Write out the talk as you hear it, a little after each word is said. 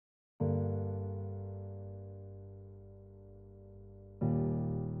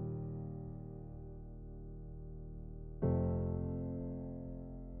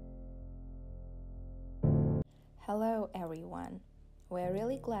Hello everyone, we're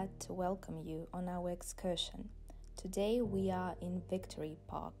really glad to welcome you on our excursion. Today we are in Victory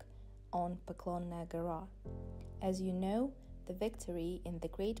Park on Poklonная Gora. As you know, the victory in the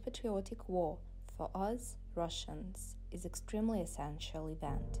Great Patriotic War for us Russians is extremely essential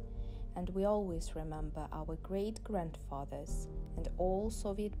event, and we always remember our great-grandfathers and all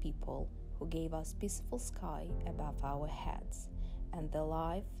Soviet people who gave us peaceful sky above our heads and the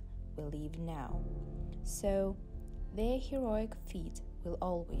life we live now. So, their heroic feat will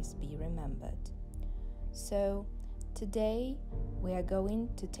always be remembered. So, today we are going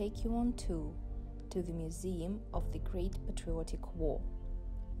to take you on tour to the Museum of the Great Patriotic War.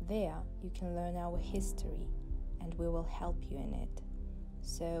 There you can learn our history and we will help you in it.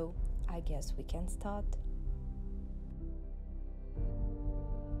 So, I guess we can start.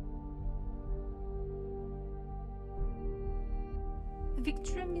 The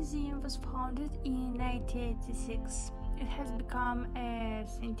Victory Museum was founded in 1986. It has become a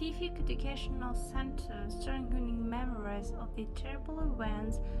scientific educational center strengthening memories of the terrible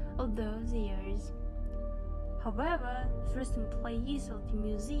events of those years. However, the first employees of the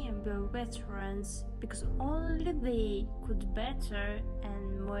museum were veterans because only they could better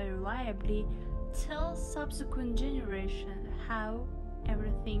and more reliably tell subsequent generations how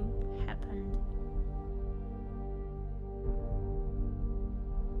everything happened.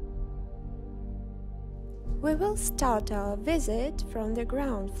 We will start our visit from the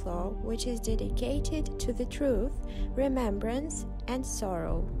ground floor, which is dedicated to the truth, remembrance, and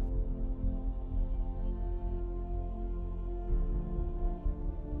sorrow.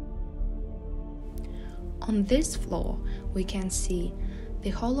 On this floor, we can see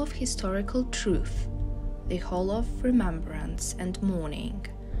the Hall of Historical Truth, the Hall of Remembrance and Mourning,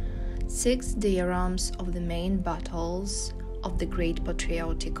 6 dioramas of the main battles of the Great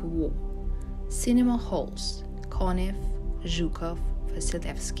Patriotic War, cinema halls, Konev, Zhukov,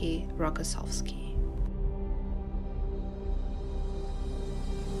 Vasilevsky, Rokossovsky.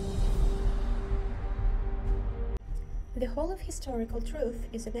 The Hall of Historical Truth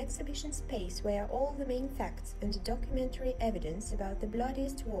is an exhibition space where all the main facts and documentary evidence about the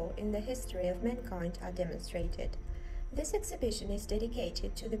bloodiest war in the history of mankind are demonstrated. This exhibition is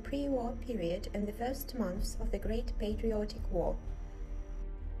dedicated to the pre-war period and the first months of the Great Patriotic War.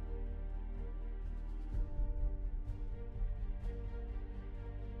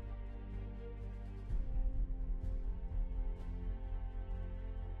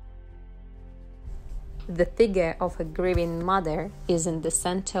 The figure of a grieving mother is in the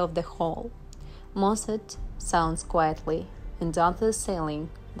center of the hall. Mozart sounds quietly, and under the ceiling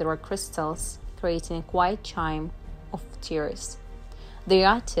there are crystals creating a quiet chime of tears. The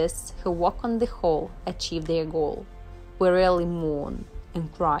artists who walk on the hall achieve their goal. We really mourn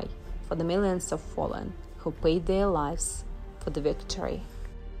and cry for the millions of fallen who paid their lives for the victory.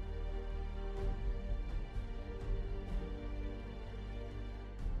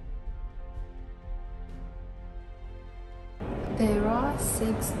 There are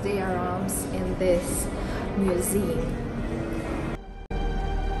 6 dioramas in this museum.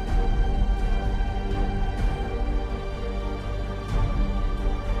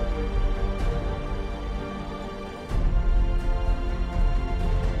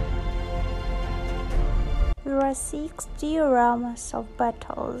 There are 6 dioramas of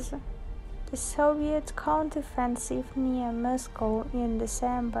battles. The Soviet counteroffensive near Moscow in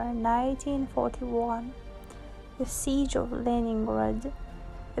December 1941. The Siege of Leningrad,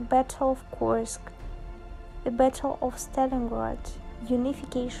 the Battle of Kursk, the Battle of Stalingrad,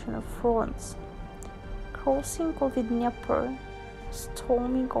 unification of fronts, crossing of the Dnieper,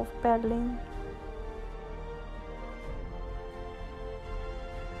 storming of Berlin.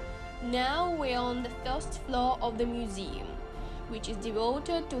 Now we are on the first floor of the museum, which is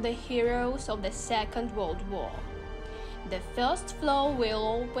devoted to the heroes of the Second World War. The first floor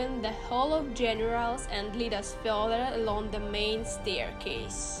will open the Hall of Generals and lead us further along the main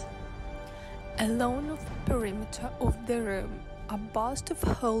staircase. Along the perimeter of the room are busts of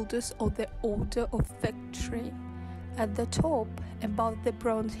holders of the Order of Victory. At the top, above the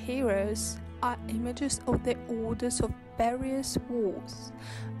bronze heroes, are images of the orders of various wars,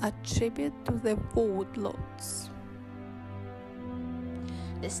 a tribute to the warlords.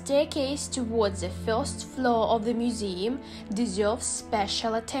 The staircase towards the first floor of the museum deserves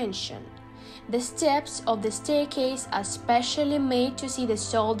special attention. The steps of the staircase are specially made to see the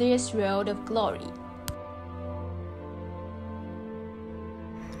Soldiers' Road of Glory.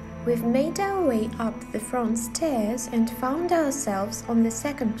 We've made our way up the front stairs and found ourselves on the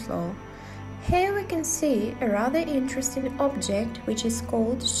second floor. Here we can see a rather interesting object which is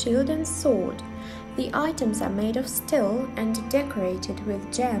called Shield and Sword. The items are made of steel and decorated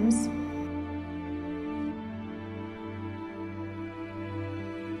with gems.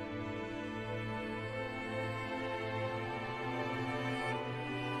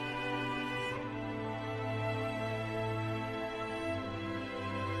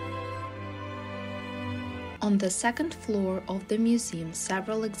 On the second floor of the museum,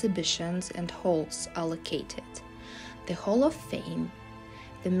 several exhibitions and halls are located. The Hall of Fame,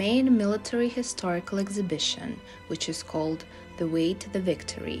 the main military historical exhibition, which is called The Way to the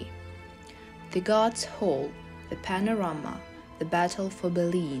Victory, the Guards Hall, the Panorama, the Battle for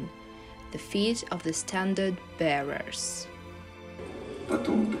Berlin, the Feet of the Standard Bearers.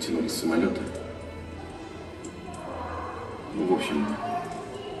 Потом потянулись самолеты. В общем,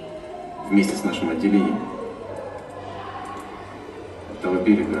 вместе с нашим отделением от того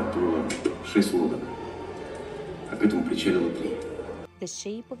берега отплыло 6 лодок, а к этому причалило 3. The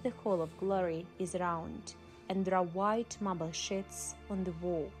shape of the Hall of Glory is round, and there are white marble sheets on the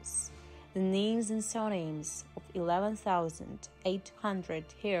walls. The names and surnames of 11,800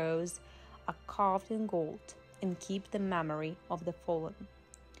 heroes are carved in gold and keep the memory of the fallen.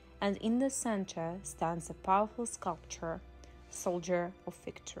 And in the center stands a powerful sculpture, Soldier of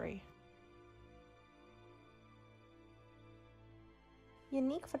Victory.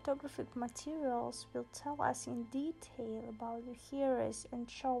 Unique photographic materials will tell us in detail about the heroes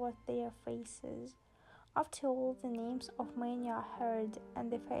and show us their faces. After all, the names of many are heard and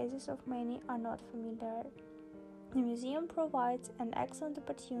the faces of many are not familiar. The museum provides an excellent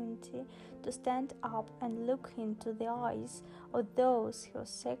opportunity to stand up and look into the eyes of those who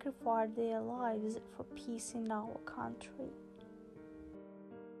sacrificed their lives for peace in our country.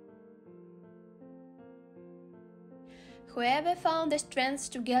 Whoever found the strength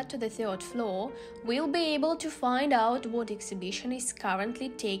to get to the third floor will be able to find out what exhibition is currently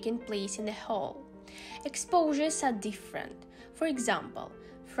taking place in the hall. Exposures are different. For example,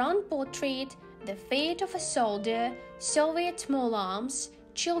 front portrait, the fate of a soldier, Soviet small arms,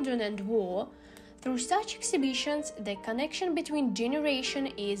 children and war. Through such exhibitions, the connection between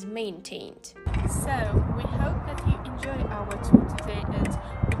generations is maintained. So, we hope that you enjoy our tour today and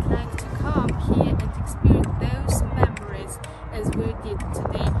would like to come here and experience those memories as we did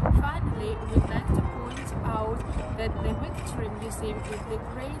today. Finally, we'd like to point out that the Victory Museum is the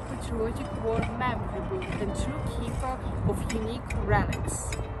great Patriotic War memory book and true keeper of unique relics.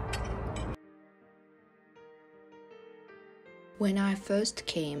 When I first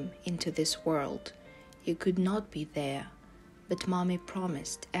came into this world, you could not be there, but Mommy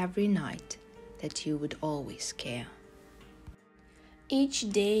promised every night that you would always care. Each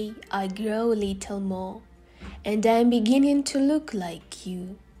day I grow a little more, and I'm beginning to look like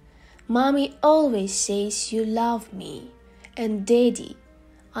you. Mommy always says you love me, and Daddy,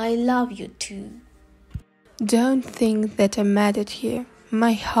 I love you too. Don't think that I'm mad at you.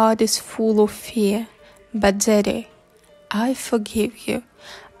 My heart is full of fear. But Daddy, I forgive you.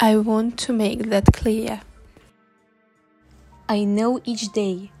 I want to make that clear. I know each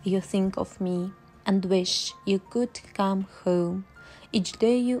day you think of me and wish you could come home. Each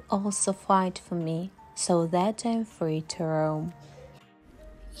day you also fight for me, so that I'm free to roam.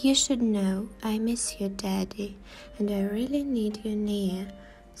 You should know I miss you, Daddy, and I really need you near.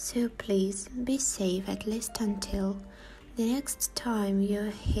 So please be safe at least until the next time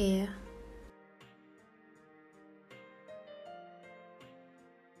you're here.